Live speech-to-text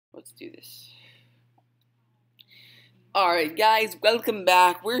Let's do this. Alright guys, welcome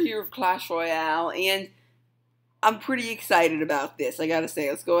back. We're here with Clash Royale, and I'm pretty excited about this, I gotta say.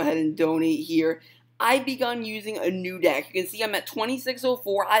 Let's go ahead and donate here. I've begun using a new deck. You can see I'm at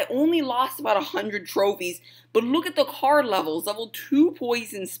 2604. I only lost about 100 trophies, but look at the card levels. Level 2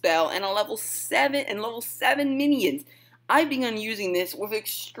 Poison Spell and a level 7 minions. I've begun using this with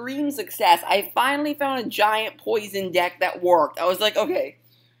extreme success. I finally found a giant poison deck that worked. I was like, okay,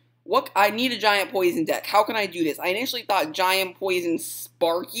 I need a giant poison deck. How can I do this? I initially thought giant poison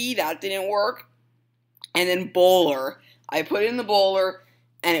Sparky. That didn't work. And then bowler. I put in the bowler,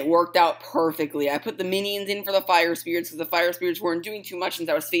 and it worked out perfectly. I put the minions in for the fire spirits, because the fire spirits weren't doing too much since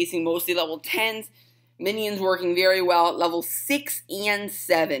I was facing mostly level 10s. Minions working very well at level 6 and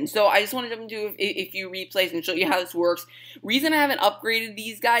 7. So I just wanted to do a few replays and show you how this works. Reason I haven't upgraded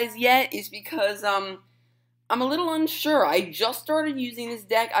these guys yet is because, I'm a little unsure. I just started using this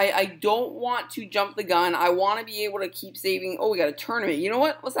deck. I don't want to jump the gun. I want to be able to keep saving. Oh, we got a tournament. You know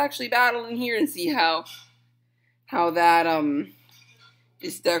what? Let's actually battle in here and see how that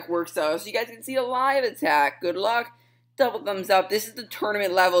this deck works out. So you guys can see a live attack. Good luck. Double thumbs up. This is the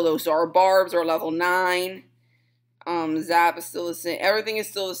tournament level though. So our barbs are level 9. Zap is still the same. Everything is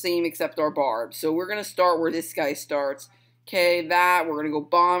still the same except our barbs. So we're gonna start where this guy starts. Okay, we're gonna go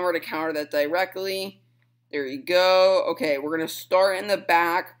bomber to counter that directly. There you go. Okay, we're going to start in the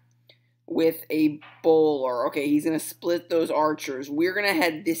back with a bowler. Okay, he's going to split those archers. We're going to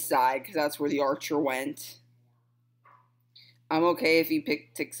head this side because that's where the archer went. I'm okay if he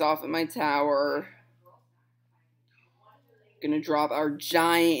ticks off at my tower. Going to drop our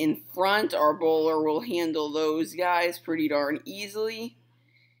giant in front. Our bowler will handle those guys pretty darn easily.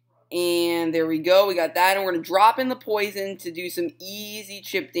 And there we go. We got that. And we're going to drop in the poison to do some easy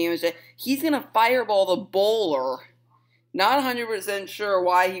chip damage. He's going to fireball the bowler. Not 100% sure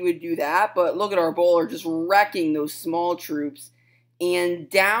why he would do that. But look at our bowler just wrecking those small troops. And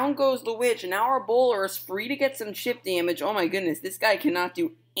down goes the witch. And now our bowler is free to get some chip damage. Oh my goodness. This guy cannot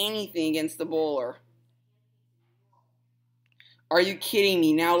do anything against the bowler. Are you kidding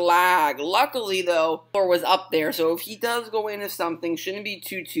me? Now lag. Luckily, though, Thor was up there, so if he does go into something, shouldn't be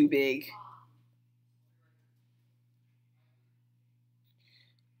too big.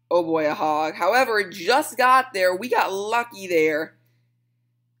 Oh boy, a hog. However, it just got there. We got lucky there.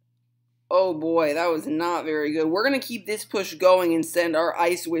 Oh boy, that was not very good. We're going to keep this push going and send our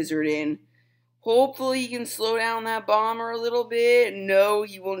ice wizard in. Hopefully he can slow down that bomber a little bit. No,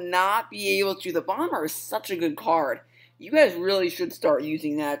 he will not be able to. The bomber is such a good card. You guys really should start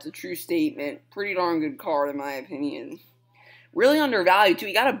using that. It's a true statement. Pretty darn good card in my opinion. Really undervalued too.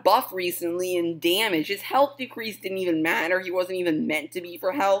 He got a buff recently in damage. His health decrease didn't even matter. He wasn't even meant to be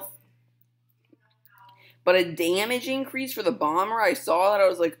for health. But a damage increase for the bomber, I saw that. I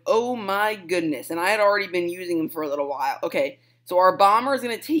was like, oh my goodness. And I had already been using him for a little while. Okay, so our bomber is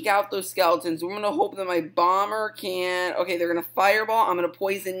going to take out those skeletons. We're going to hope that my bomber can... Okay, they're going to fireball. I'm going to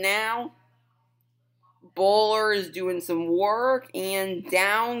poison now. Bowler is doing some work, and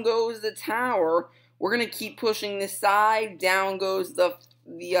down goes the tower. We're going to keep pushing this side. Down goes the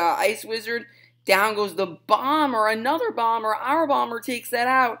ice wizard. Down goes the bomber. Another bomber. Our bomber takes that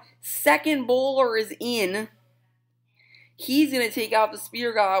out. Second bowler is in. He's going to take out the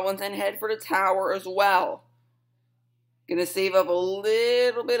spear goblins and head for the tower as well. Going to save up a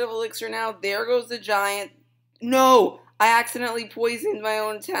little bit of elixir now. There goes the giant. No! I accidentally poisoned my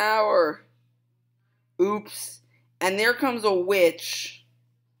own tower. Oops. And there comes a witch.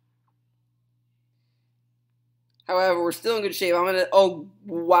 However, we're still in good shape. Oh,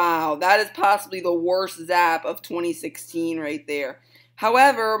 wow. That is possibly the worst zap of 2016 right there.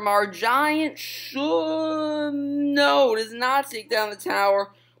 However, our giant does not take down the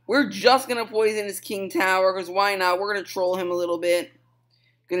tower. We're just going to poison his king tower, because why not? We're going to troll him a little bit.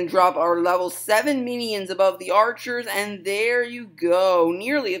 Going to drop our level 7 minions above the archers, and there you go.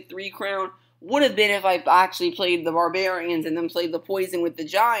 Nearly a 3 crown. Would have been if I actually played the barbarians and then played the poison with the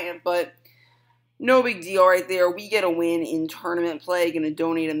giant, but no big deal right there. We get a win in tournament play. Gonna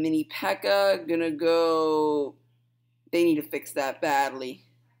donate a mini P.E.K.K.A. Gonna go... They need to fix that badly.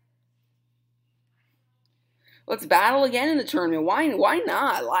 Let's battle again in the tournament. Why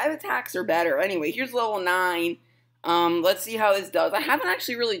not? Live attacks are better. Anyway, here's level 9. Let's see how this does. I haven't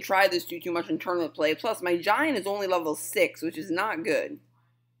actually really tried this too much in tournament play. Plus, my giant is only level 6, which is not good.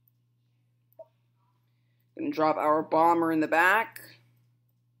 Gonna drop our bomber in the back.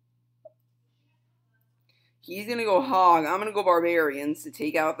 He's gonna go hog. I'm gonna go barbarians to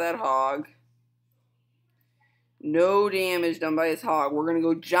take out that hog. No damage done by his hog. We're gonna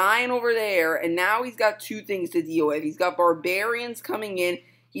go giant over there, and now he's got 2 things to deal with. He's got barbarians coming in.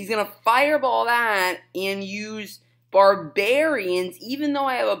 He's going to fireball that and use barbarians, even though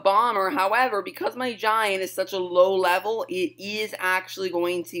I have a bomber. However, because my giant is such a low level, it is actually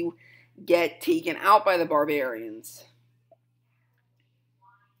going to get taken out by the barbarians.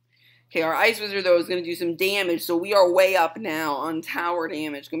 Okay, our Ice Wizard, though, is going to do some damage, so we are way up now on tower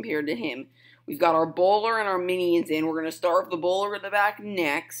damage compared to him. We've got our bowler and our minions in. We're going to start with the bowler at the back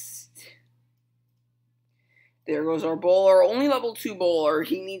next. There goes our bowler. Only level 2 bowler.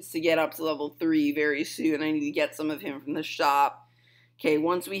 He needs to get up to level 3 very soon. I need to get some of him from the shop. Okay,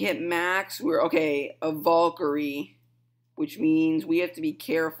 once we hit max, we're... Okay, a Valkyrie, which means we have to be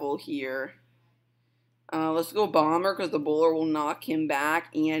careful here. Let's go bomber because the bowler will knock him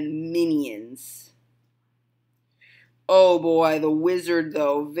back. And minions. Oh boy, the wizard,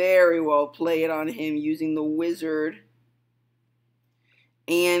 though. Very well played on him using the wizard.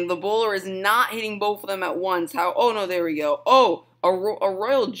 And the bowler is not hitting both of them at once. How? Oh, no, there we go. Oh, a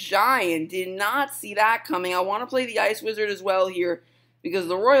royal giant. Did not see that coming. I want to play the Ice Wizard as well here because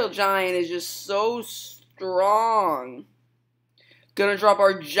the royal giant is just so strong. Gonna drop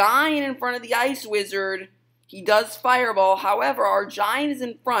our giant in front of the Ice Wizard. He does fireball. However, our giant is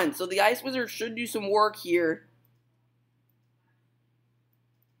in front, so the Ice Wizard should do some work here.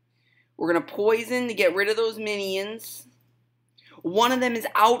 We're gonna poison to get rid of those minions. One of them is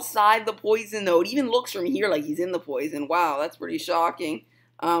outside the poison, though. It even looks from here like he's in the poison. Wow, that's pretty shocking.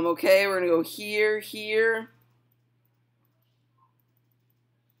 Okay, we're gonna go here, here.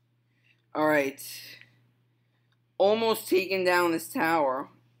 Alright. Almost taking down this tower.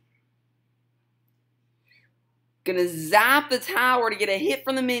 Gonna zap the tower to get a hit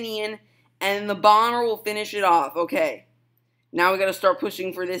from the minion, and the bomber will finish it off. Okay. Now we gotta start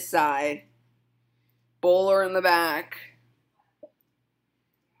pushing for this side. Bowler in the back.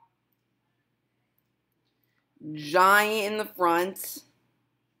 Giant in the front.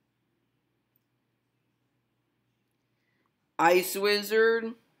 Ice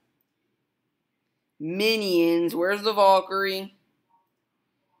Wizard. Minions. Where's the Valkyrie?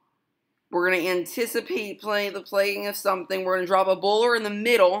 We're going to anticipate the playing of something. We're going to drop a bowler in the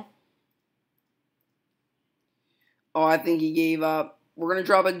middle. Oh, I think he gave up. We're going to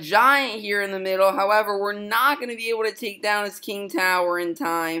drop a giant here in the middle. However, we're not going to be able to take down his king tower in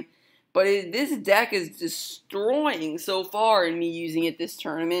time. But this deck is destroying so far in me using it this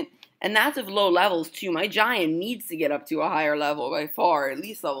tournament. And that's of low levels too. My giant needs to get up to a higher level by far. At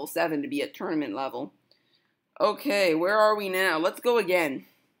least level 7 to be at tournament level. Okay, where are we now? Let's go again.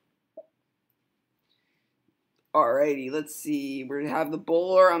 Alrighty, let's see. We're going to have the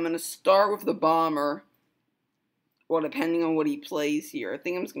bowler. I'm going to start with the bomber. Well, depending on what he plays here. I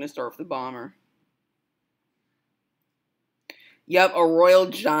think I'm just going to start with the bomber. Yep, a royal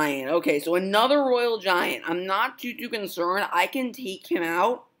giant. Okay, so another royal giant. I'm not too concerned. I can take him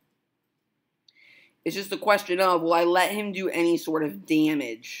out. It's just a question of, will I let him do any sort of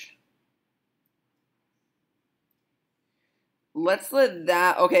damage? Let's let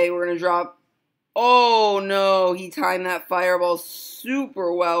that... Okay, we're going to drop... Oh, no. He timed that fireball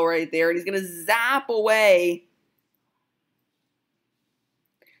super well right there. And he's going to zap away...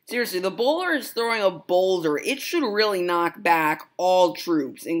 Seriously, the bowler is throwing a boulder. It should really knock back all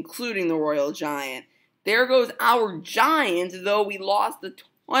troops, including the royal giant. There goes our giant, though we lost a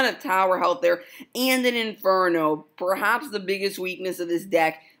ton of tower health there, and an inferno. Perhaps the biggest weakness of this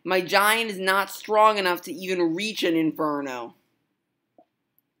deck. My giant is not strong enough to even reach an inferno.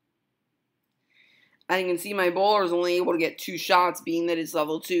 And you can see my bowler is only able to get 2 shots, being that it's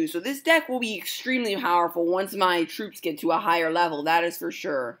level 2. So this deck will be extremely powerful once my troops get to a higher level. That is for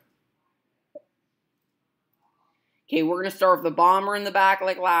sure. Okay, we're going to start with the bomber in the back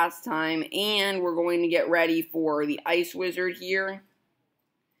like last time. And we're going to get ready for the Ice Wizard here.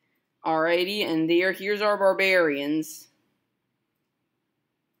 Alrighty, and here's our barbarians.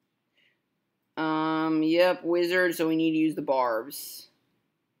 Yep, wizard, so we need to use the barbs.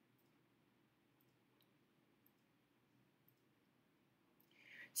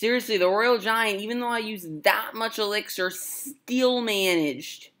 Seriously, the royal giant, even though I used that much elixir, still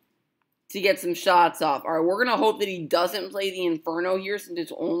managed to get some shots off. Alright, we're going to hope that he doesn't play the inferno here since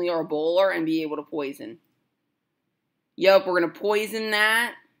it's only our bowler and be able to poison. Yep, we're going to poison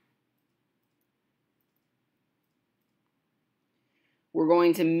that. We're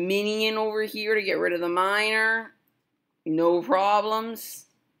going to minion over here to get rid of the miner. No problems.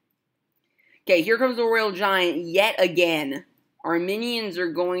 Okay, here comes the royal giant yet again. Our minions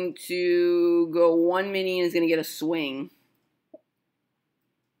are going to go... One minion is going to get a swing.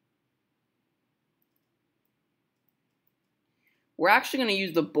 We're actually going to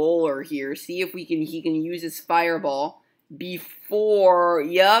use the bowler here. See if he can use his fireball. before,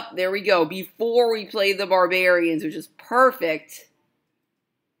 yep, there we go, before we play the Barbarians, which is perfect.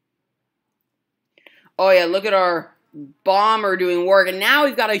 Oh yeah, look at our bomber doing work. And now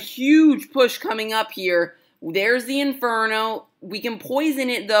we've got a huge push coming up here. There's the Inferno. We can poison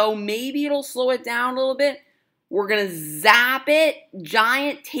it, though. Maybe it'll slow it down a little bit. We're going to zap it.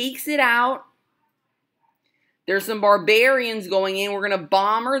 Giant takes it out. There's some Barbarians going in. We're going to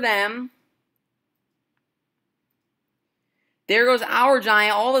bomber them. There goes our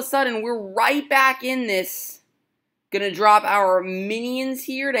Giant. All of a sudden, we're right back in this. Going to drop our minions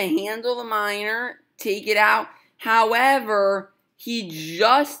here to handle the miner. Take it out. However, he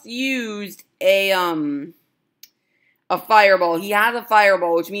just used a fireball. He has a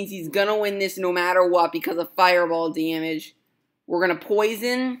fireball, which means he's going to win this no matter what because of fireball damage. We're going to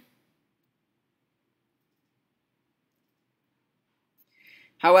poison.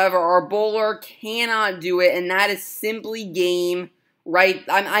 However, our bowler cannot do it, and that is simply game. Right?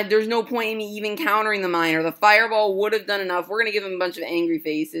 There's no point in me even countering the miner. The fireball would have done enough. We're going to give him a bunch of angry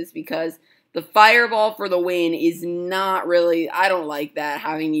faces because the fireball for the win is not really... I don't like that,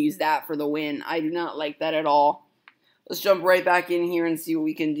 having to use that for the win. I do not like that at all. Let's jump right back in here and see what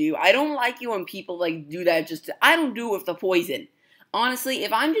we can do. I don't like it when people like do that just to... I don't do it with the poison. Honestly,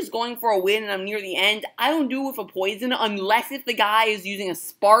 if I'm just going for a win and I'm near the end, I don't do it with a poison unless if the guy is using a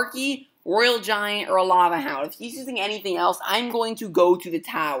Sparky, Royal Giant, or a Lava Hound. If he's using anything else, I'm going to go to the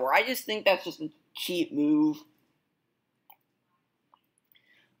tower. I just think that's just a cheap move.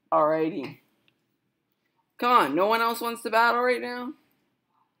 Alrighty. Come on, no one else wants to battle right now?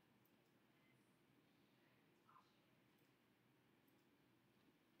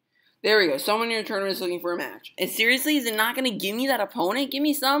 There we go. Someone in your tournament is looking for a match. And seriously, is it not going to give me that opponent? Give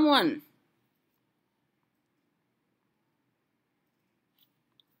me someone.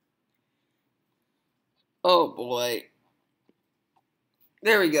 Oh, boy.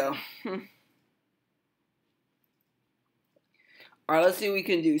 There we go. Alright, let's see what we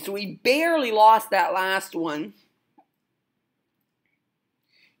can do. So we barely lost that last one.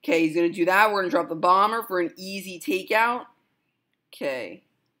 Okay, he's going to do that. We're going to drop the bomber for an easy takeout. Okay.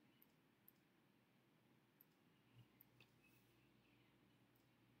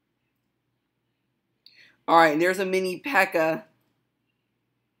 Alright, there's a mini P.E.K.K.A.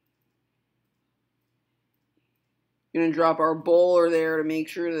 Gonna drop our bowler there to make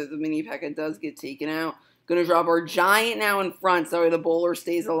sure that the mini P.E.K.K.A. does get taken out. Gonna drop our Giant now in front so the bowler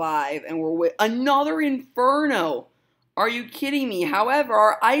stays alive. And we're with another Inferno. Are you kidding me? However,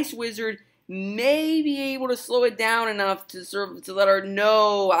 our Ice Wizard may be able to slow it down enough to let her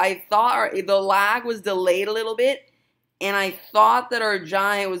know. I thought the lag was delayed a little bit. And I thought that our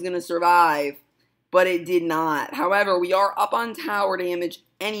Giant was gonna survive. But it did not. However, we are up on tower damage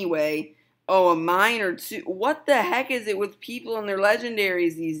anyway. Oh, a miner too. What the heck is it with people and their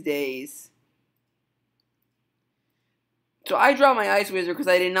legendaries these days? So I dropped my Ice Wizard because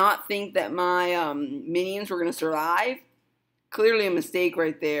I did not think that my minions were going to survive. Clearly a mistake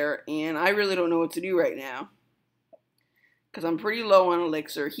right there. And I really don't know what to do right now. Because I'm pretty low on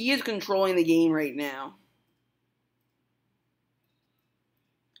elixir. He is controlling the game right now.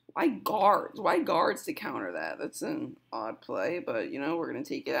 Why guards? Why guards to counter that? That's an odd play, but, you know, we're going to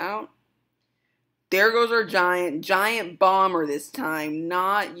take it out. There goes our Giant. Giant bomber this time,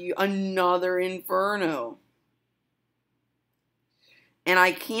 not you. Another Inferno. And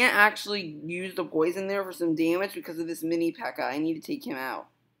I can't actually use the poison there for some damage because of this mini P.E.K.K.A. I need to take him out.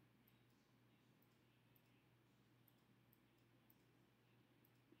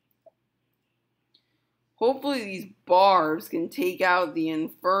 Hopefully these barbs can take out the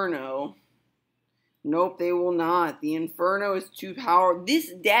Inferno. Nope, they will not. The Inferno is too powerful.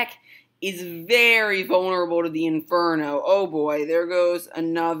 This deck is very vulnerable to the Inferno. Oh boy, there goes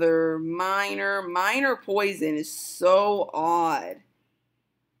another miner. Miner poison is so odd.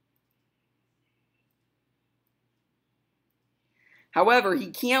 However,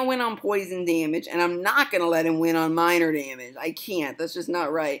 he can't win on poison damage, and I'm not going to let him win on miner damage. I can't. That's just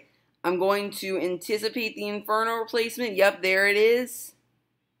not right. I'm going to anticipate the Inferno replacement. Yep, there it is.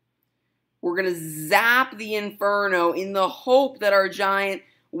 We're going to zap the Inferno in the hope that our Giant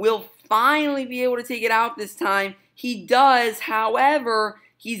will finally be able to take it out this time. He does, however,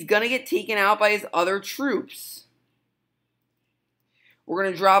 he's going to get taken out by his other troops. We're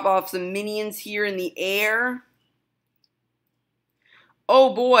going to drop off some minions here in the air.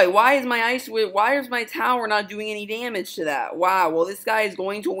 Oh boy, why is my tower not doing any damage to that? Wow, well this guy is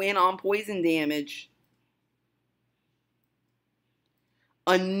going to win on poison damage.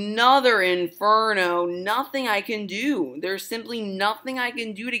 Another Inferno. Nothing I can do. There's simply nothing I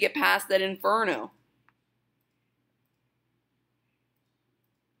can do to get past that Inferno.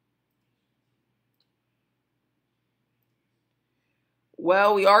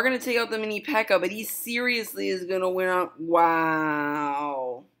 Well, we are going to take out the mini P.E.K.K.A, but he seriously is going to win out.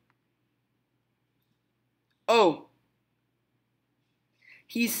 Wow. Oh.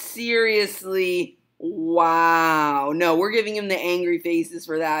 He seriously, wow. No, we're giving him the angry faces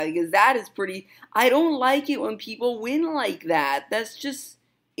for that because that is pretty. I don't like it when people win like that. That's just,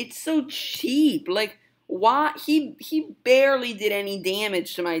 it's so cheap. Like, why? He barely did any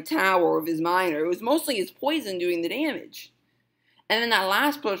damage to my tower of his miner. It was mostly his poison doing the damage. And then that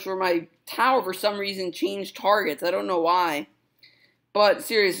last push where my tower for some reason changed targets. I don't know why. But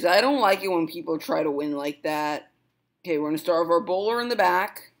seriously, I don't like it when people try to win like that. Okay, we're going to start with our bowler in the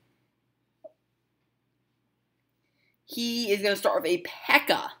back. He is going to start with a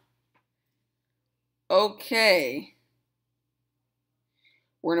P.E.K.K.A. Okay.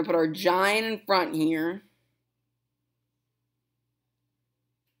 We're going to put our giant in front here.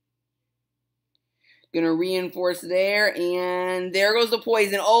 Going to reinforce there, and there goes the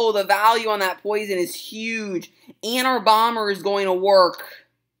poison. Oh, the value on that poison is huge. And our bomber is going to work.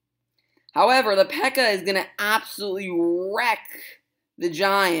 However, the P.E.K.K.A. is going to absolutely wreck the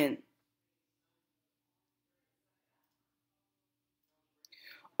giant.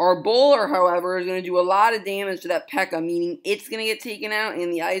 Our bowler, however, is going to do a lot of damage to that P.E.K.K.A, meaning it's going to get taken out,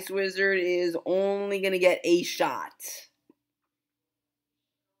 and the Ice Wizard is only going to get a shot.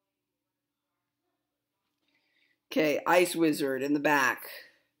 Okay, Ice Wizard in the back.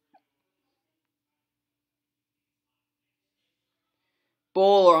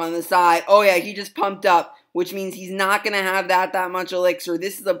 Bowler on the side. Oh, yeah, he just pumped up, which means he's not going to have that much elixir.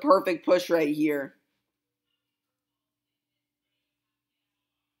 This is a perfect push right here.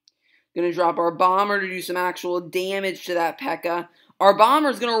 Going to drop our bomber to do some actual damage to that P.E.K.K.A. Our bomber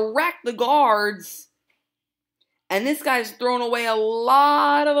is going to wreck the guards. And this guy's thrown away a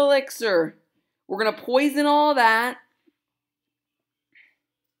lot of elixir. We're going to poison all that.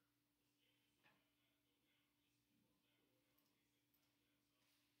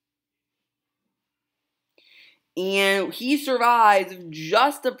 And he survives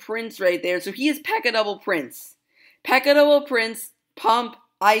just a prince right there. So he is P.E.K.K.A double prince. P.E.K.K.A double prince, pump,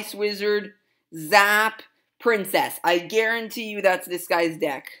 Ice Wizard, zap, princess. I guarantee you that's this guy's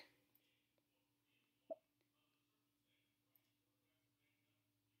deck.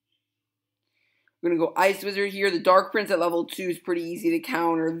 We're going to go Ice Wizard here. The Dark Prince at level 2 is pretty easy to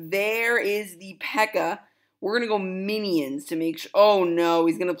counter. There is the P.E.K.K.A. We're going to go minions to make sure. Oh no,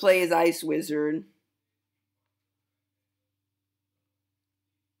 he's going to play his Ice Wizard.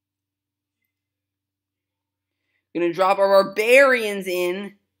 Going to drop our Barbarians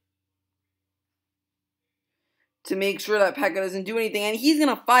in to make sure that P.E.K.K.A doesn't do anything. And he's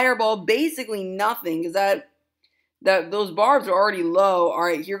going to fireball basically nothing because those barbs are already low. All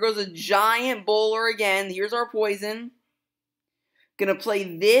right, here goes a giant bowler again. Here's our poison. Going to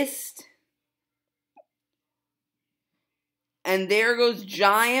play this. And there goes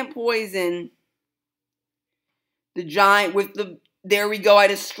giant poison. The giant with the... There we go. I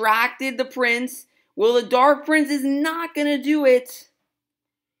distracted the prince. Well, the Dark Prince is not going to do it.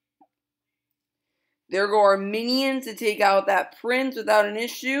 There go our minions to take out that prince without an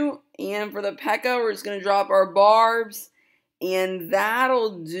issue. And for the P.E.K.K.A, we're just going to drop our barbs. And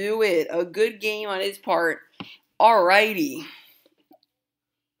that'll do it. A good game on his part. Alrighty.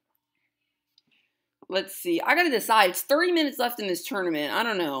 Let's see. I got to decide. It's 30 minutes left in this tournament. I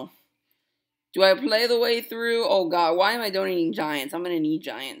don't know. Do I play the way through? Oh, God. Why am I donating giants? I'm going to need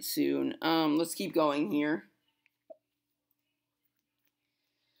giants soon. Let's keep going here.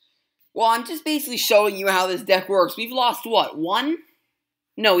 Well, I'm just basically showing you how this deck works. We've lost, what, 1?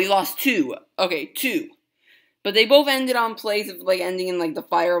 No, we lost 2. Okay, 2. But they both ended on plays of, like, ending in, like, the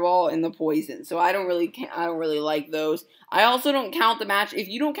fireball and the poison. So I don't really like those. I also don't count the match. If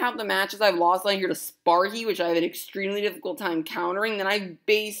you don't count the matches I've lost on here to Sparky, which I have an extremely difficult time countering, then I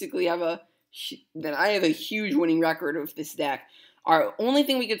basically have a huge winning record of this deck. Our only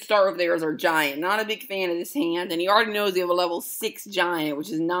thing we could start with there is our giant. Not a big fan of this hand, and he already knows we have a level 6 giant, which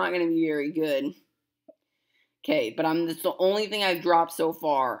is not going to be very good. Okay, but that's the only thing I've dropped so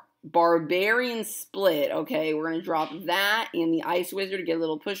far. Barbarian Split. Okay, we're going to drop that and the Ice Wizard to get a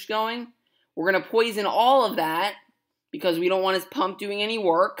little push going. We're going to poison all of that because we don't want his pump doing any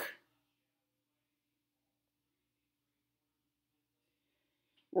work.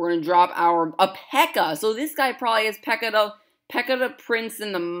 We're going to drop a P.E.K.K.A. So this guy probably has P.E.K.K.A Prince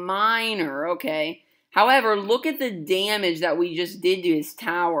and the Miner. Okay. However, look at the damage that we just did to his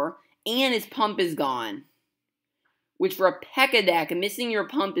tower. And his pump is gone. Which for a P.E.K.K.A deck, missing your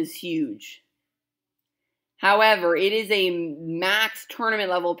pump is huge. However, it is a max tournament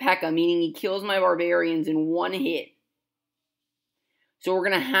level P.E.K.K.A, meaning he kills my Barbarians in one hit. So we're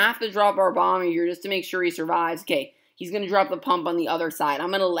going to have to drop our bomber here just to make sure he survives. Okay, he's going to drop the pump on the other side. I'm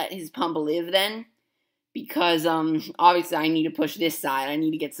going to let his pump live then. Because, obviously I need to push this side. I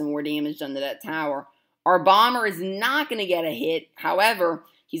need to get some more damage done to that tower. Our bomber is not going to get a hit. However,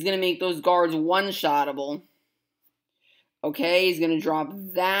 he's going to make those guards one-shottable. Okay, he's going to drop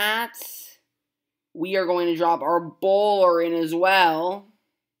that. We are going to drop our bowler in as well.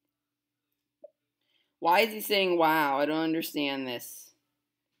 Why is he saying wow? I don't understand this.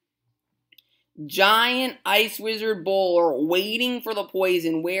 Giant Ice Wizard bowler waiting for the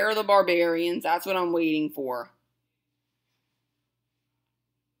poison. Where are the barbarians? That's what I'm waiting for.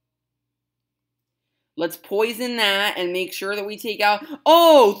 Let's poison that and make sure that we take out...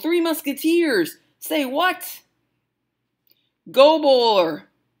 Oh, 3 musketeers. Say what? Go bowler.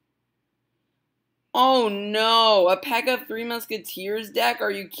 Oh no, a pack of 3 musketeers deck?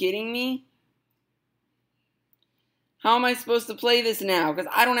 Are you kidding me? How am I supposed to play this now?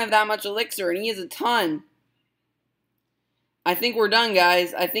 Because I don't have that much elixir, and he has a ton. I think we're done,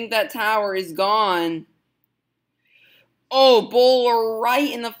 guys. I think that tower is gone. Oh, bowler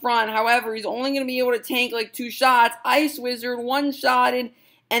right in the front. However, he's only going to be able to tank like 2 shots. Ice Wizard one-shotted.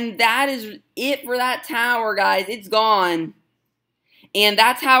 And that is it for that tower, guys. It's gone. And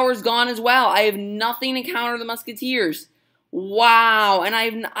that tower's gone as well. I have nothing to counter the musketeers. Wow, and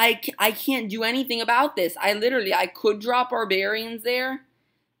I can't do anything about this. I could drop barbarians there.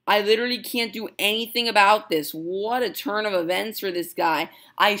 I literally can't do anything about this. What a turn of events for this guy.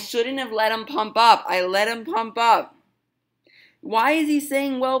 I shouldn't have let him pump up. I let him pump up. Why is he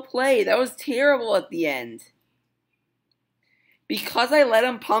saying well played? That was terrible at the end. Because I let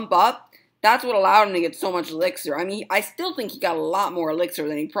him pump up, that's what allowed him to get so much elixir. I mean, I still think he got a lot more elixir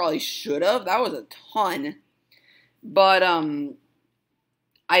than he probably should have. That was a ton. But,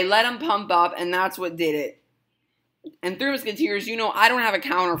 I let him pump up, and that's what did it. And 3 Musketeers, you know, I don't have a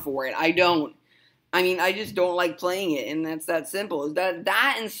counter for it. I don't. I mean, I just don't like playing it, and that's that simple.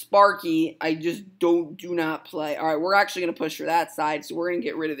 That and Sparky, I just do not play. All right, we're actually going to push for that side, so we're going to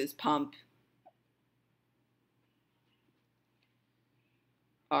get rid of his pump.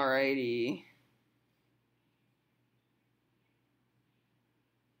 Alrighty.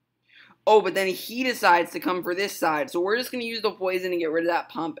 Oh, but then he decides to come for this side. So we're just going to use the poison and get rid of that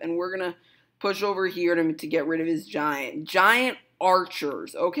pump. And we're going to push over here to get rid of his giant. Giant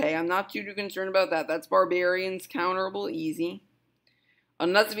archers. Okay, I'm not too concerned about that. That's barbarians. Counterable. Easy.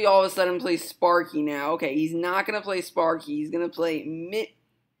 Unless if he all of a sudden plays Sparky now. Okay, he's not going to play Sparky. He's going to play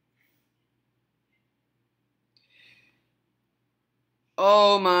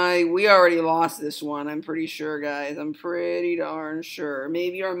Oh my, we already lost this one, I'm pretty sure, guys. I'm pretty darn sure.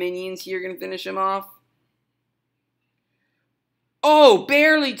 Maybe our minions here can finish him off. Oh,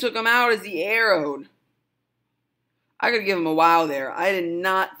 barely took him out as he arrowed. I could give him a wow there. I did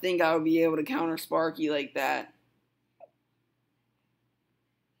not think I would be able to counter Sparky like that.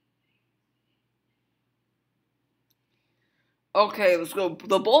 Okay, let's go.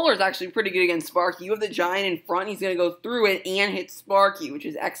 The bowler is actually pretty good against Sparky. You have the giant in front. He's going to go through it and hit Sparky, which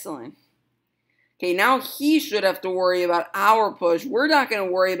is excellent. Okay, now he should have to worry about our push. We're not going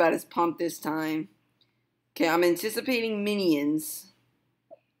to worry about his pump this time. Okay, I'm anticipating minions.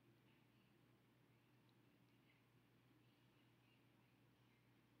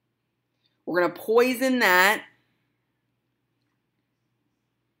 We're going to poison that.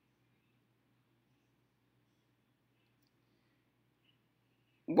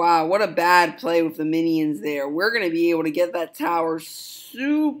 Wow, what a bad play with the minions there. We're going to be able to get that tower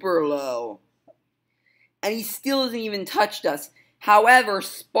super low. And he still hasn't even touched us. However,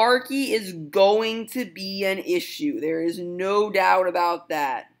 Sparky is going to be an issue. There is no doubt about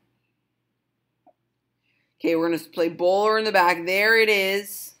that. Okay, we're going to play bowler in the back. There it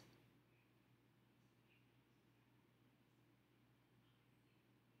is.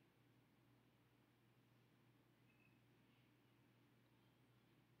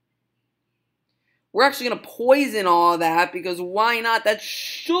 We're actually going to poison all of that because why not? That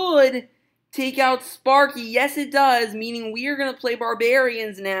should take out Sparky. Yes, it does, meaning we are going to play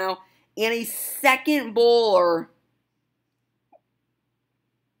Barbarians now and a second bowler.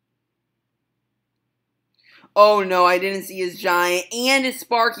 Oh, no, I didn't see his giant and his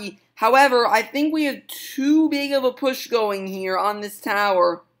Sparky. However, I think we have too big of a push going here on this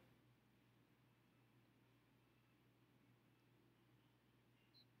tower.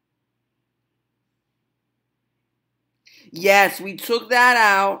 Yes, we took that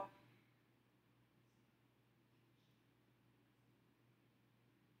out.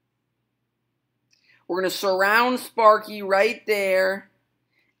 We're going to surround Sparky right there.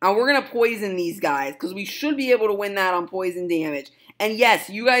 And we're going to poison these guys because we should be able to win that on poison damage. And yes,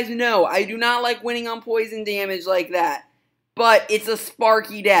 you guys know, I do not like winning on poison damage like that. But it's a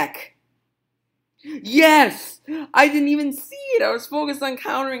Sparky deck. Yes! I didn't even see it. I was focused on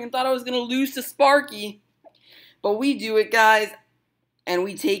countering and thought I was going to lose to Sparky. But we do it, guys. And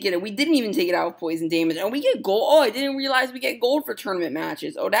we take it. We didn't even take it out with poison damage. And we get gold. Oh, I didn't realize we get gold for tournament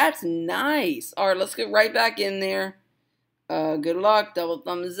matches. Oh, that's nice. All right, let's get right back in there. Good luck. Double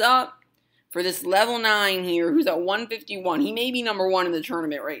thumbs up. For this level 9 here, who's at 151. He may be number 1 in the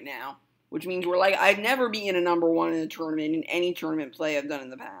tournament right now. Which means we're like, I've never been a number 1 in a tournament in any tournament play I've done in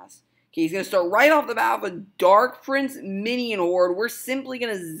the past. Okay, he's going to start right off the bat with a Dark Prince Minion Horde. We're simply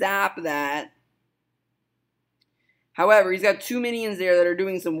going to zap that. However, he's got 2 minions there that are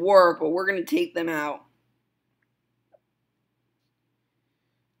doing some work, but we're going to take them out.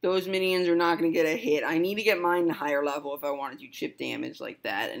 Those minions are not going to get a hit. I need to get mine to higher level if I want to do chip damage like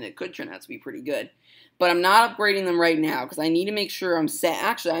that, and it could turn out to be pretty good. But I'm not upgrading them right now because I need to make sure I'm set.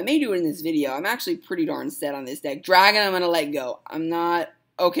 Actually, I may do it in this video. I'm actually pretty darn set on this deck. Dragon, I'm going to let go. I'm not...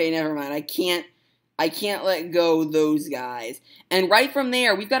 Okay, never mind. I can't let go those guys. And right from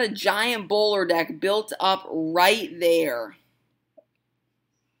there, we've got a giant bowler deck built up right there.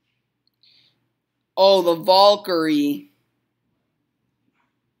 Oh, the Valkyrie.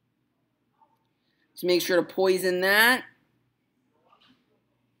 So make sure to poison that.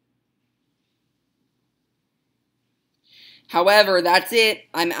 However, that's it.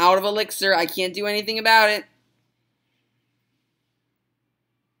 I'm out of elixir. I can't do anything about it.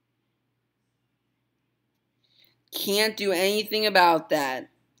 Can't do anything about that.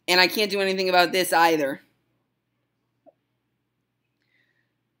 And I can't do anything about this either.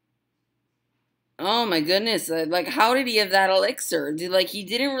 Oh my goodness. Like, how did he have that elixir? He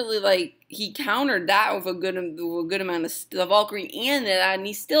didn't really, he countered that with a good amount of the Valkyrie and that, and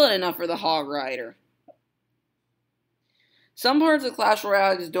he still had enough for the Hog Rider. Some parts of Clash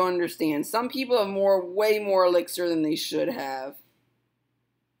Royale I just don't understand. Some people have way more elixir than they should have.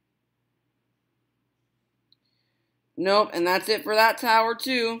 Nope, and that's it for that tower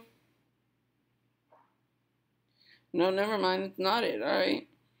too. No, never mind. It's not it. Alright.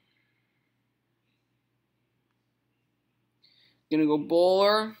 Gonna go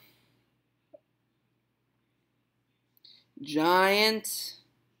bowler. Giant.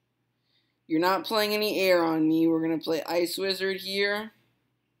 You're not playing any air on me. We're gonna play Ice Wizard here.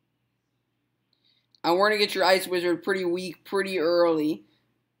 I want to get your Ice Wizard pretty weak, pretty early.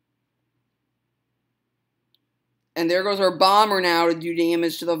 And there goes our Bomber now to do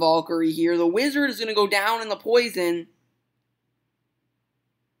damage to the Valkyrie here. The Wizard is going to go down in the poison.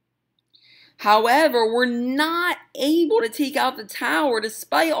 However, we're not able to take out the tower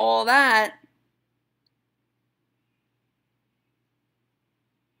despite all that.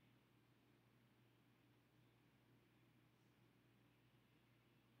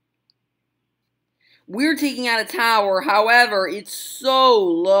 We're taking out a tower. However, it's so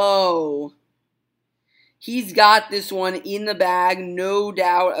low. He's got this one in the bag, no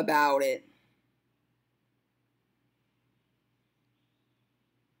doubt about it.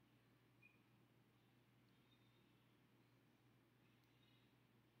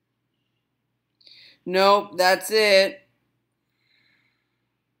 Nope, that's it.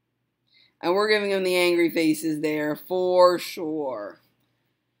 And we're giving him the angry faces there for sure.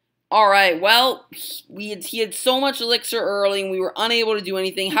 Alright, well, he had so much elixir early and we were unable to do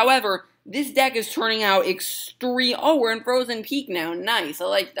anything. However, this deck is turning out extreme. Oh, we're in Frozen Peak now. Nice.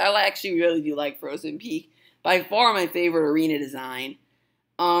 I actually really do like Frozen Peak. By far my favorite arena design.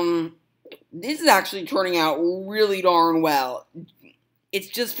 This is actually turning out really darn well. It's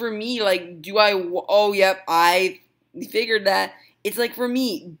just for me, oh, yep, I figured that. It's like for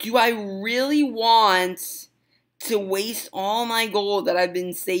me, do I really want to waste all my gold that I've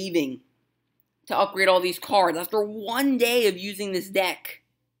been saving to upgrade all these cards after one day of using this deck?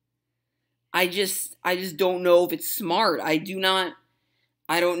 I just don't know if it's smart. I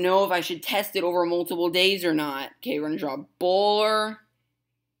don't know if I should test it over multiple days or not. Okay, we're going to draw Bowler,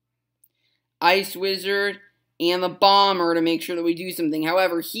 Ice Wizard, and the Bomber to make sure that we do something.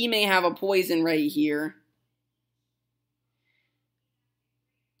 However, he may have a poison right here.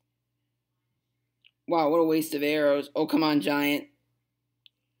 Wow, what a waste of arrows. Oh, come on, Giant.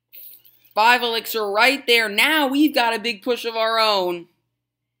 5 elixir right there. Now we've got a big push of our own.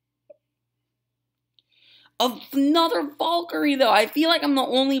 Another Valkyrie, though. I feel like I'm the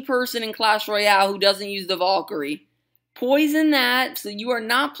only person in Clash Royale who doesn't use the Valkyrie. Poison that, so you are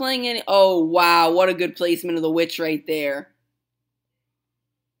not playing any... Oh, wow, what a good placement of the Witch right there.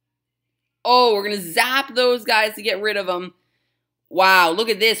 Oh, we're going to zap those guys to get rid of them. Wow, look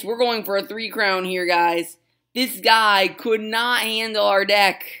at this. We're going for a 3 crown here, guys. This guy could not handle our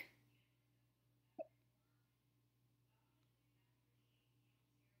deck.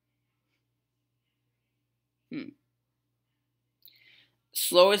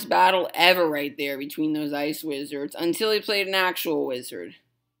 Slowest battle ever right there between those ice wizards until he played an actual wizard.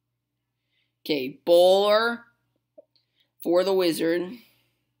 Okay, bowler for the wizard.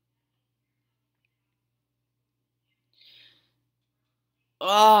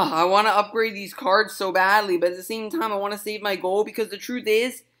 Ugh, I want to upgrade these cards so badly, but at the same time, I want to save my gold because the truth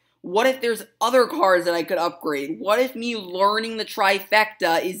is, what if there's other cards that I could upgrade? What if me learning the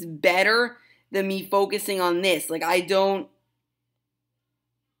trifecta is better than me focusing on this? Like, I don't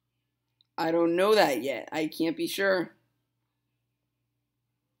know that yet. I can't be sure.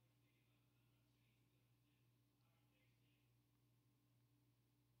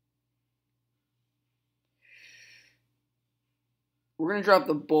 We're going to drop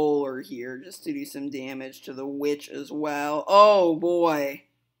the bowler here just to do some damage to the witch as well. Oh, boy.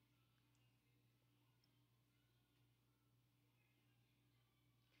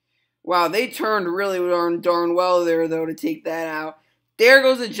 Wow, they turned really darn well there, though, to take that out. There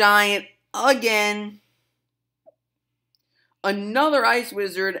goes a giant again. Another ice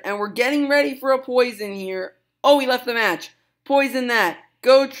wizard, and we're getting ready for a poison here. Oh, he left the match. Poison that.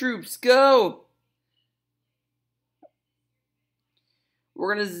 Go, troops, go.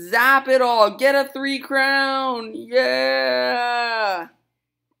 We're going to zap it all. Get a 3 crown. Yeah.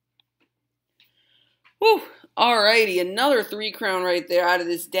 Whew. Alrighty, another 3 crown right there out of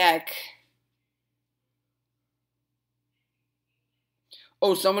this deck.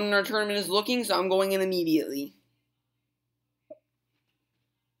 Oh, someone in our tournament is looking, so I'm going in immediately.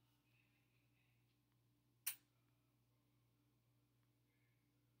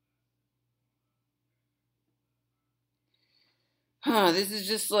 This is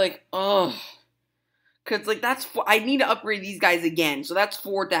just like, ugh. Cause like I need to upgrade these guys again, so that's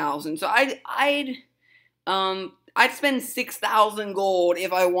 4,000. So I'd spend 6,000 gold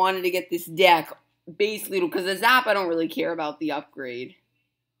if I wanted to get this deck, basically, because the zap I don't really care about the upgrade.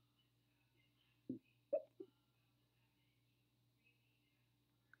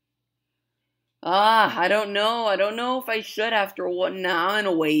 I don't know. I don't know if I should after one. Nah, I'm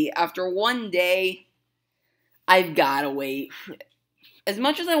gonna wait. After one day, I've gotta wait. As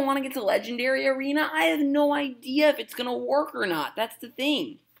much as I want to get to Legendary Arena, I have no idea if it's gonna work or not. That's the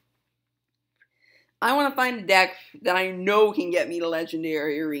thing. I want to find a deck that I know can get me to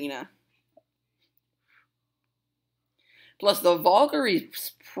Legendary Arena. Plus, the Valkyrie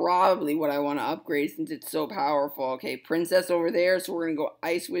is probably what I want to upgrade since it's so powerful. Okay, Princess over there, so we're going to go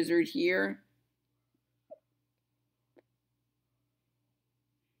Ice Wizard here.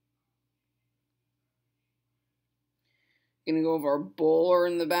 Going to go over our Bowler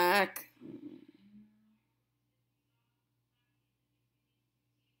in the back.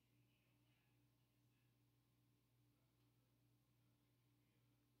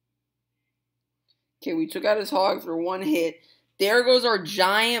 Okay, we took out his hog for one hit. There goes our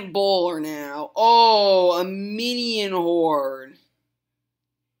giant bowler now. Oh, a minion horde.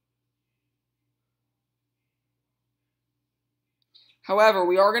 However,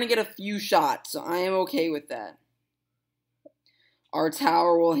 we are going to get a few shots, so I am okay with that. Our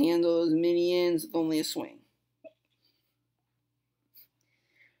tower will handle those minions with only a swing.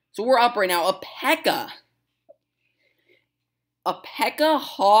 So we're up right now. A P.E.K.K.A. A P.E.K.K.A.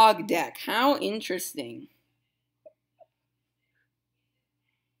 hog deck. How interesting.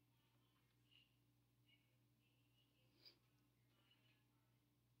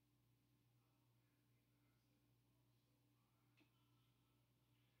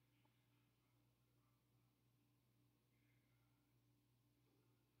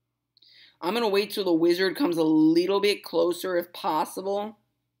 I'm going to wait till the wizard comes a little bit closer if possible.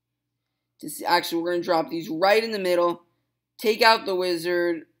 Actually, we're going to drop these right in the middle. Take out the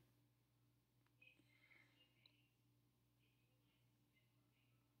wizard.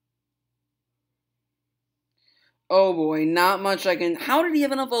 Oh boy, not much I can... How did he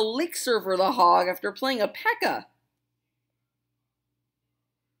have enough elixir for the hog after playing a P.E.K.K.A.?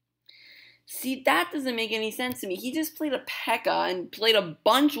 See, that doesn't make any sense to me. He just played a P.E.K.K.A. and played a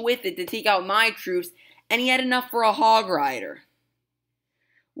bunch with it to take out my troops, and he had enough for a hog rider.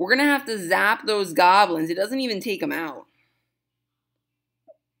 We're going to have to zap those goblins. It doesn't even take them out.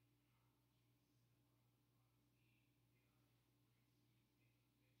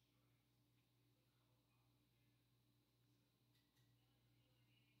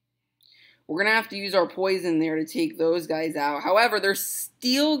 We're going to have to use our poison there to take those guys out. However, they're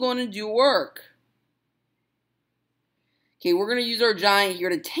still going to do work. Okay, we're going to use our giant here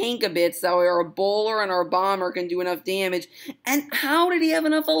to tank a bit so that way our bowler and our bomber can do enough damage. And how did he have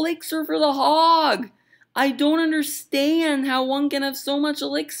enough elixir for the hog? I don't understand how one can have so much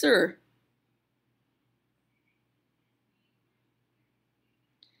elixir.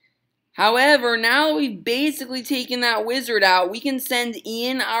 However, now that we've basically taken that wizard out, we can send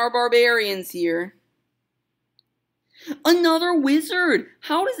in our barbarians here. Another wizard!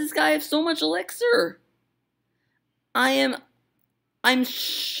 How does this guy have so much elixir? I'm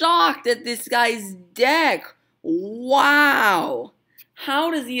shocked at this guy's deck. Wow.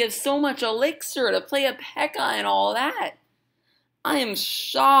 How does he have so much elixir to play a P.E.K.K.A. and all that? I am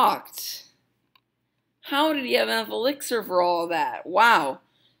shocked. How did he have enough elixir for all that? Wow.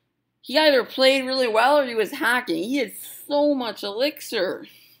 He either played really well or he was hacking. He had so much elixir.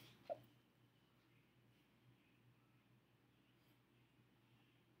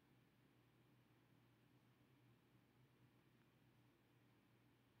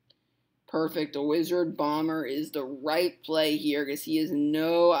 Perfect. A wizard bomber is the right play here because he has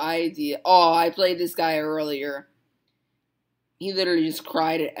no idea. Oh, I played this guy earlier. He literally just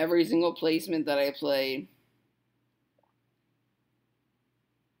cried at every single placement that I played.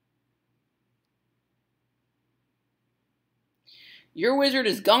 Your wizard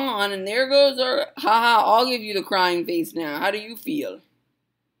is gone, and there goes our... Haha, I'll give you the crying face now. How do you feel?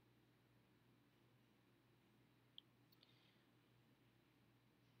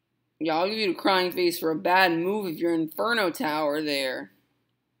 Yeah, I'll give you the crying face for a bad move if your Inferno Tower there.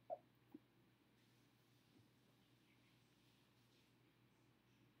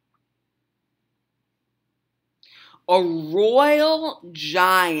 A Royal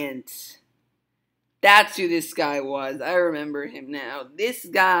Giant. That's who this guy was. I remember him now. This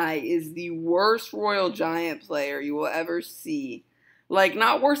guy is the worst Royal Giant player you will ever see. Like,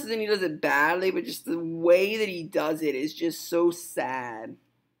 not worse than he does it badly, but just the way that he does it is just so sad.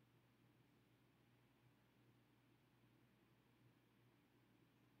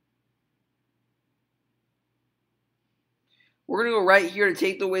 We're going to go right here to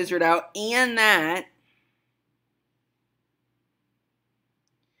take the wizard out and that.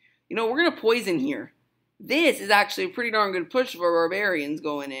 You know, we're going to poison here. This is actually a pretty darn good push for our barbarians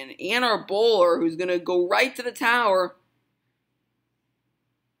going in. And our bowler, who's going to go right to the tower.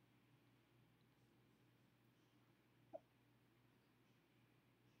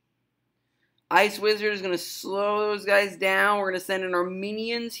 Ice Wizard is going to slow those guys down. We're going to send in our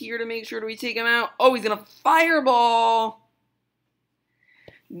minions here to make sure that we take him out. Oh, he's going to fireball.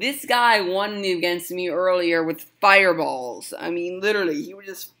 This guy won against me earlier with fireballs. I mean, literally, he would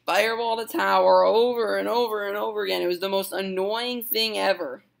just fireball the tower over and over and over again. It was the most annoying thing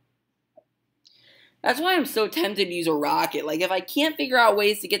ever. That's why I'm so tempted to use a rocket. Like, if I can't figure out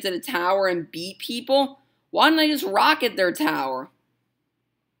ways to get to the tower and beat people, why don't I just rocket their tower?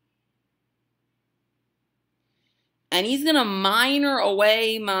 And he's going to miner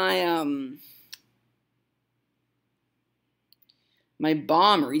away my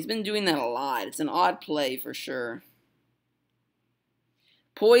bomber. He's been doing that a lot. It's an odd play for sure.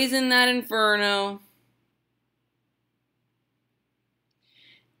 Poison that Inferno.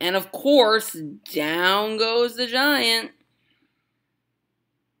 And of course, down goes the giant.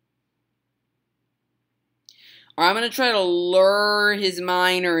 Alright, I'm going to try to lure his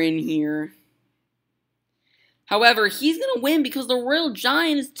miner in here. However, he's going to win because the Royal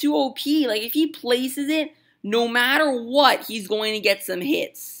Giant is too OP. Like, if he places it, no matter what, he's going to get some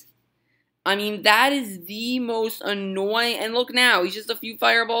hits. I mean, that is the most annoying. And look now, he's just a few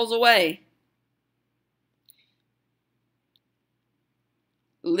fireballs away.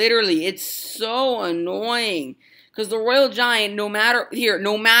 Literally, it's so annoying. Because the Royal Giant, no matter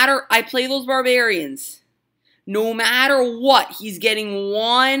I play those barbarians. No matter what, he's getting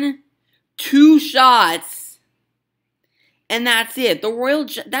 1, 2 shots. And that's it.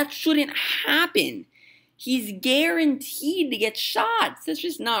 That shouldn't happen. He's guaranteed to get shots. That's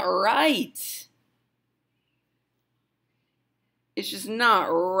just not right. It's just not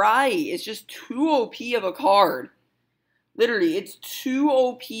right. It's just too OP of a card. Literally, it's too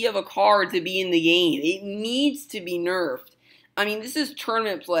OP of a card to be in the game. It needs to be nerfed. I mean, this is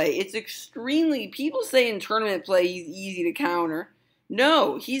tournament play. It's extremely... People say in tournament play he's easy to counter.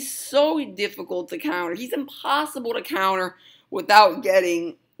 No, he's so difficult to counter. He's impossible to counter without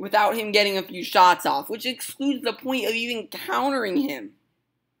him getting a few shots off, which excludes the point of even countering him.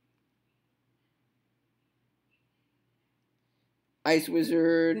 Ice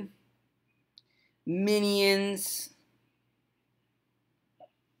Wizard. Minions.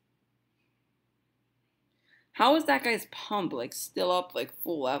 How is that guy's pump, like, still up, like,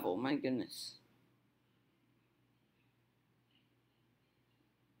 full level? My goodness.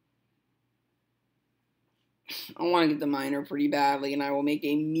 I want to get the minor pretty badly, and I will make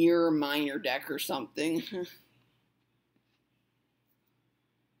a mirror minor deck or something.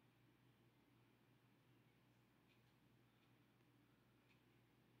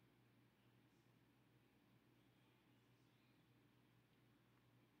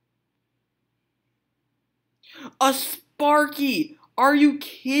 A Sparky! Are you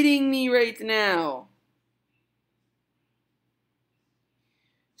kidding me right now?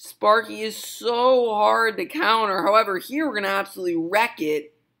 Sparky is so hard to counter. However, here we're going to absolutely wreck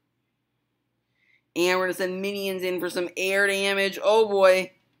it. And we're going to send minions in for some air damage. Oh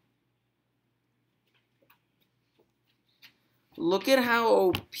boy. Look at how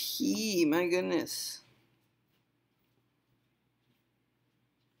OP. My goodness.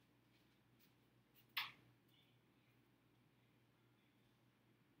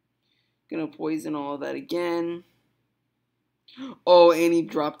 Gonna poison all of that again. Oh, and he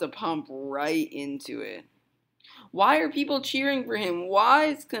dropped a pump right into it. Why are people cheering for him? Why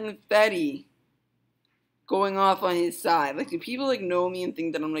is confetti going off on his side? Like, do people like know me and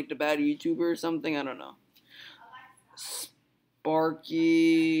think that I'm like the bad YouTuber or something? I don't know.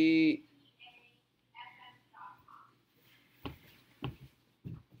 Sparky.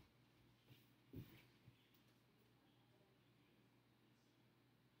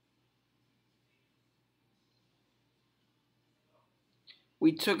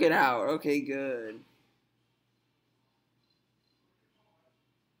 We took it out. Okay, good.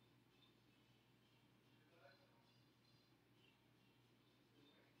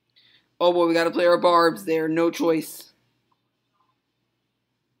 Oh boy, we gotta play our barbs there. No choice.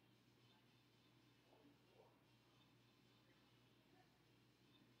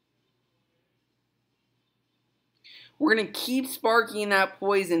 We're gonna keep Sparky in that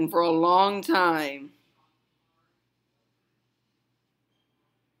poison for a long time.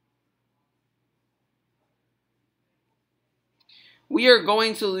 We are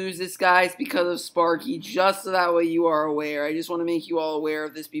going to lose this, guys, because of Sparky, just so that way you are aware. I just want to make you all aware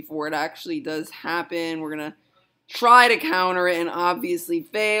of this before it actually does happen. We're going to try to counter it and obviously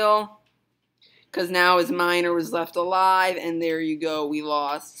fail, because now his minor was left alive, and there you go, we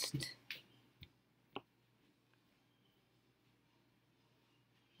lost.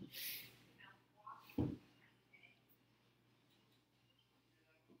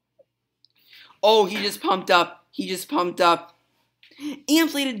 Oh, he just pumped up. He just pumped up.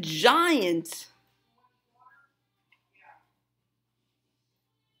 Inflated Giant.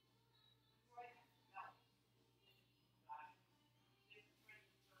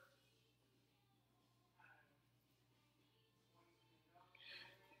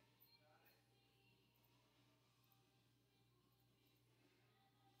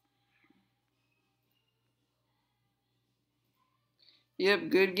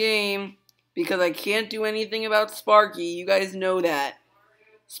 Yep, good game. Because I can't do anything about Sparky. You guys know that.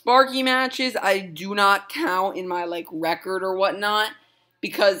 Sparky matches I do not count in my like record or whatnot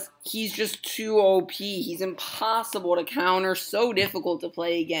because he's just too OP. He's impossible to counter, so difficult to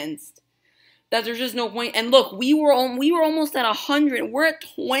play against that there's just no point. And look, we were almost at 100. We're at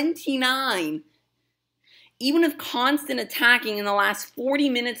 29. Even with constant attacking in the last 40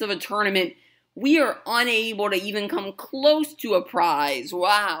 minutes of a tournament, we are unable to even come close to a prize.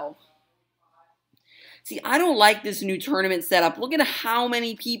 Wow. See, I don't like this new tournament setup. Look at how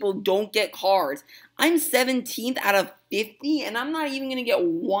many people don't get cards. I'm 17th out of 50, and I'm not even going to get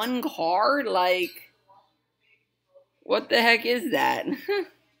one card? Like, what the heck is that?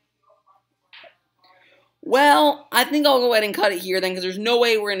 Well, I think I'll go ahead and cut it here then, because there's no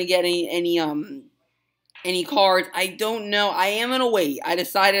way we're going to get any cards. I don't know. I am going to wait. I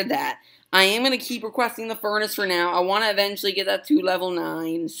decided that. I am going to keep requesting the furnace for now. I want to eventually get that to level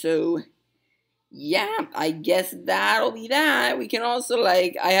 9, so yeah, I guess that'll be that. We can also,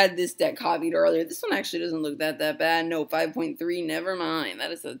 like, I had this deck copied earlier. This one actually doesn't look that bad. No, 5.3, never mind.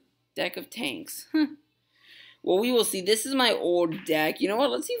 That is a deck of tanks. Well, we will see. This is my old deck. You know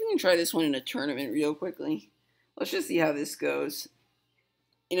what? Let's see if we can try this one in a tournament real quickly. Let's just see how this goes.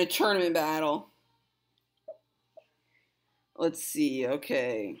 In a tournament battle. Let's see.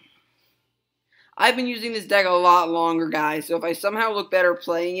 Okay. I've been using this deck a lot longer, guys, so if I somehow look better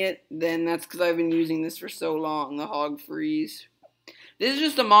playing it, then that's because I've been using this for so long, the Hog Freeze. This is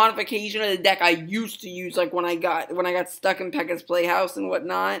just a modification of the deck I used to use, like when I got stuck in Pekka's Playhouse and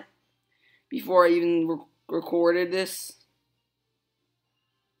whatnot, before I even recorded this.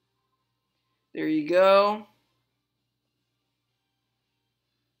 There you go.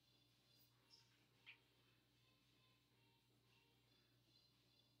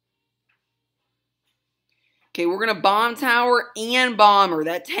 Okay, we're going to bomb tower and bomber.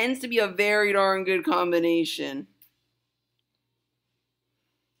 That tends to be a very darn good combination.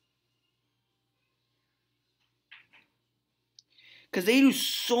 Because they do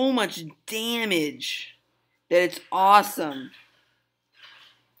so much damage that it's awesome.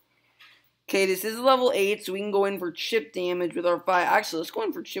 Okay, this is level 8, so we can go in for chip damage with our fire. Actually, let's go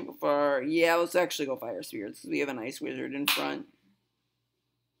in for chip with our... Yeah, let's actually go fire spirits because we have an ice wizard in front.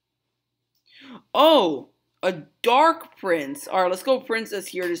 Oh, a dark prince. All right, let's go princess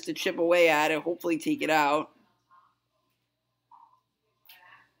here just to chip away at it. Hopefully take it out.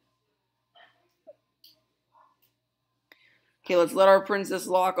 Okay, let's let our princess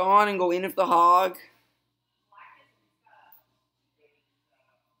lock on and go in with the hog.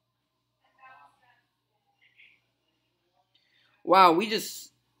 Wow, this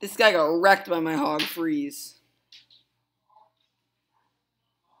guy got wrecked by my hog freeze.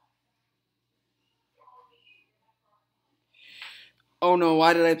 Oh no,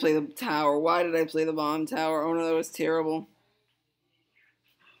 why did I play the tower? Why did I play the bomb tower? Oh no, that was terrible.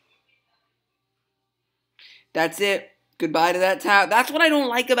 That's it. Goodbye to that tower. That's what I don't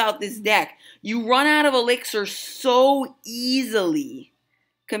like about this deck. You run out of elixir so easily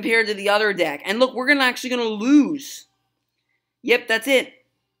compared to the other deck. And look, we're actually going to lose. Yep, that's it.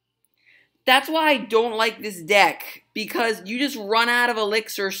 That's why I don't like this deck. Because you just run out of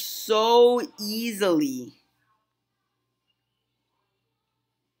elixir so easily.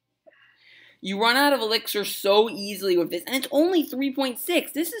 You run out of elixir so easily with this. And it's only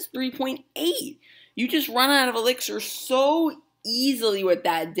 3.6. This is 3.8. You just run out of elixir so easily with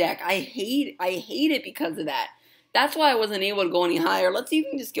that deck. I hate it because of that. That's why I wasn't able to go any higher. Let's see if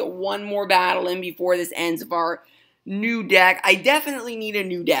we can just get one more battle in before this ends of our new deck. I definitely need a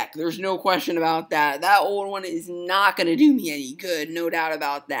new deck. There's no question about that. That old one is not going to do me any good. No doubt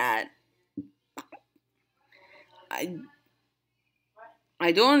about that. I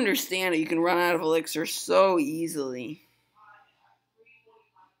don't understand it. You can run out of elixir so easily.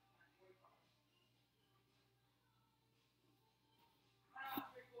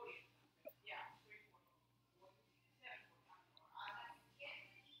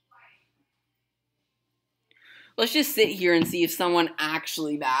 Let's just sit here and see if someone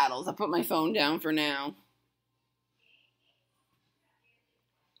actually battles. I'll put my phone down for now.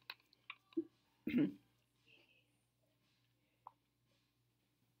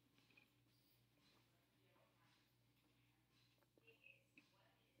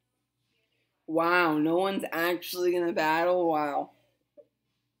 Wow, no one's actually going to battle? Wow.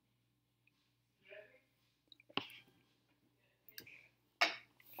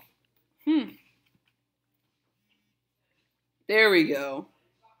 There we go.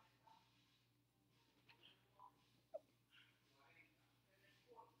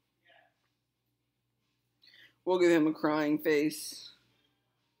 We'll give him a crying face.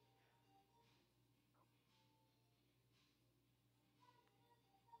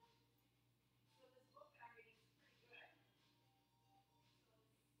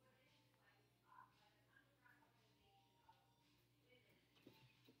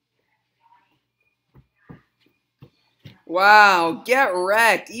 Wow, get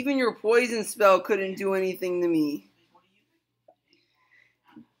wrecked. Even your poison spell couldn't do anything to me.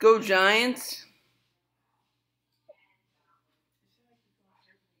 Go Giants.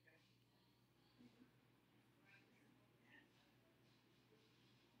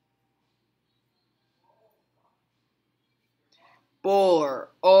 Bowler.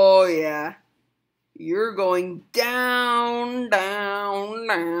 Oh, yeah. You're going down, down,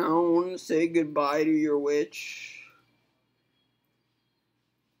 down. Say goodbye to your witch.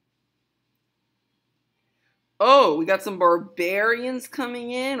 Oh, we got some barbarians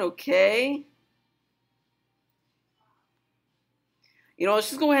coming in. Okay. You know, let's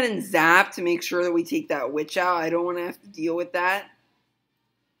just go ahead and zap to make sure that we take that witch out. I don't want to have to deal with that.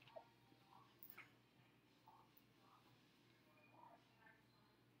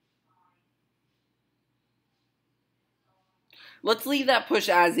 Let's leave that push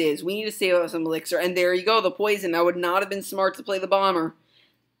as is. We need to save up some elixir. And there you go, the poison. That would not have been smart to play the bomber.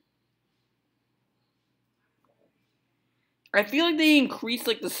 I feel like they increased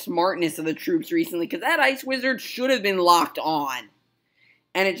like the smartness of the troops recently because that ice wizard should have been locked on.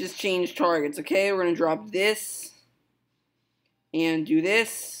 And it just changed targets. Okay, we're going to drop this. And do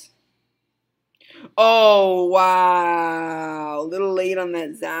this. Oh, wow. A little late on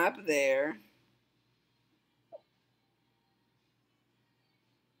that zap there.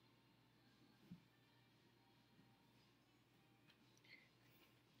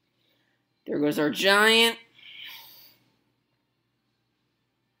 There goes our giant.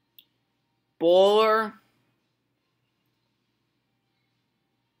 Bowler.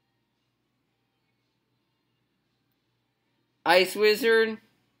 Ice Wizard.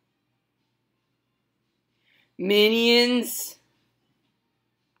 Minions.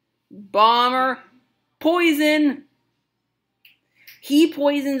 Bomber. Poison. He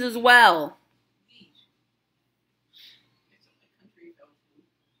poisons as well.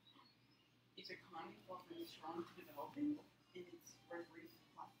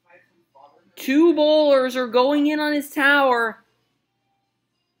 Two bowlers are going in on his tower.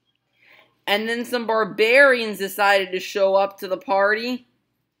 And then some barbarians decided to show up to the party.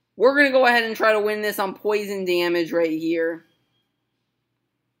 We're going to go ahead and try to win this on poison damage right here.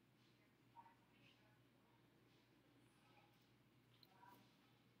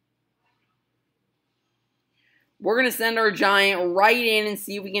 We're going to send our giant right in and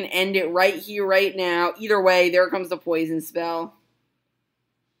see if we can end it right here, right now. Either way, there comes the poison spell.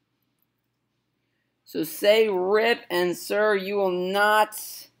 So say rip, and sir, you will not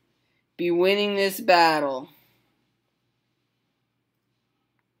be winning this battle.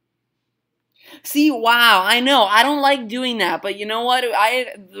 See, wow, I know, I don't like doing that, but you know what?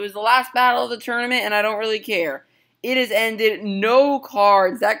 It was the last battle of the tournament, and I don't really care. It has ended, no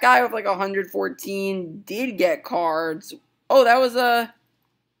cards. That guy with like 114 did get cards. Oh, that was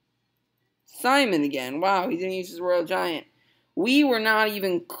Simon again. Wow, he didn't use his Royal Giant. We were not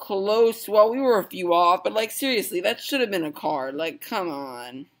even close. Well, we were a few off, but like seriously, that should have been a card. Like, come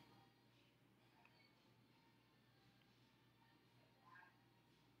on.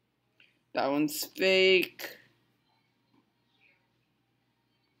 That one's fake.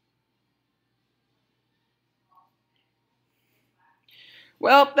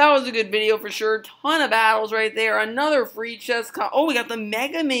 Well, that was a good video for sure. Ton of battles right there. Another free chest. Oh, we got the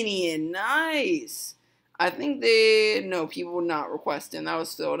Mega Minion. Nice. I think no, people would not request him. That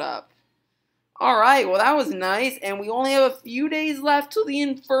was filled up. Alright, well that was nice. And we only have a few days left till the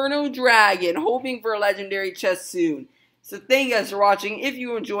Inferno Dragon. Hoping for a legendary chest soon. So thank you guys for watching. If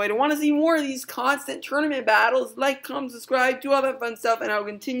you enjoyed and want to see more of these constant tournament battles, like, comment, subscribe, do all that fun stuff, and I'll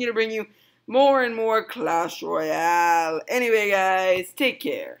continue to bring you more and more Clash Royale. Anyway, guys, take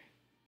care.